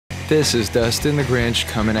This is Dustin the Grinch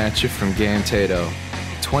coming at you from Game Tato.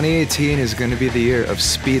 2018 is going to be the year of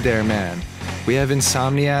Speed There Man. We have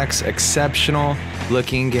Insomniac's exceptional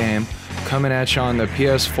looking game coming at you on the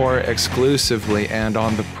PS4 exclusively and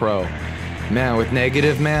on the Pro. Man, with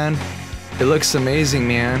Negative Man, it looks amazing,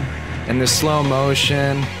 man. And the slow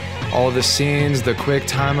motion, all the scenes, the quick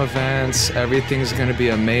time events, everything's going to be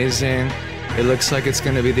amazing. It looks like it's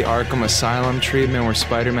going to be the Arkham Asylum treatment where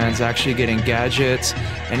Spider-Man's actually getting gadgets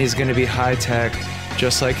and he's going to be high-tech,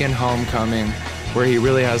 just like in Homecoming, where he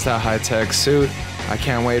really has that high-tech suit. I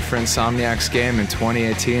can't wait for Insomniac's game in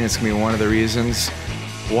 2018. It's going to be one of the reasons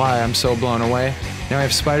why I'm so blown away. Now we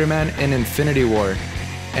have Spider-Man in Infinity War.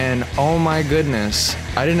 And oh my goodness,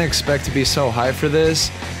 I didn't expect to be so hyped for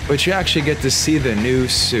this, but you actually get to see the new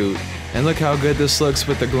suit. And look how good this looks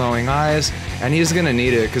with the glowing eyes, and he's gonna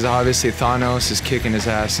need it because obviously Thanos is kicking his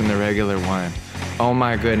ass in the regular one. Oh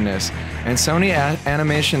my goodness. And Sony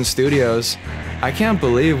Animation Studios, I can't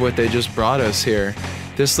believe what they just brought us here.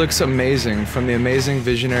 This looks amazing from the amazing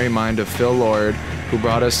visionary mind of Phil Lord, who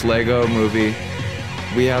brought us Lego Movie.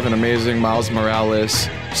 We have an amazing Miles Morales,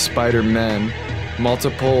 Spider-Man,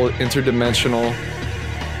 multiple interdimensional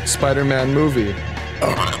Spider-Man movie.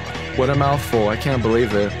 What a mouthful, I can't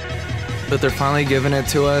believe it. But they're finally giving it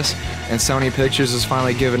to us, and Sony Pictures is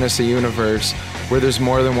finally giving us a universe where there's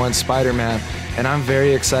more than one Spider-Man, and I'm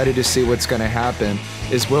very excited to see what's gonna happen.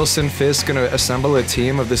 Is Wilson Fisk gonna assemble a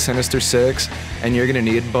team of the Sinister Six, and you're gonna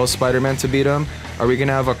need both Spider-Man to beat them? Are we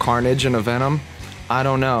gonna have a Carnage and a Venom? I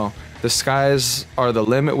don't know. The skies are the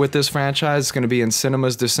limit with this franchise. It's gonna be in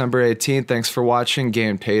cinemas December 18th. Thanks for watching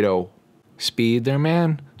Game Tato. Speed There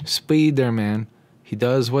Man, Speed There Man. He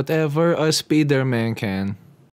does whatever a Speed There Man can.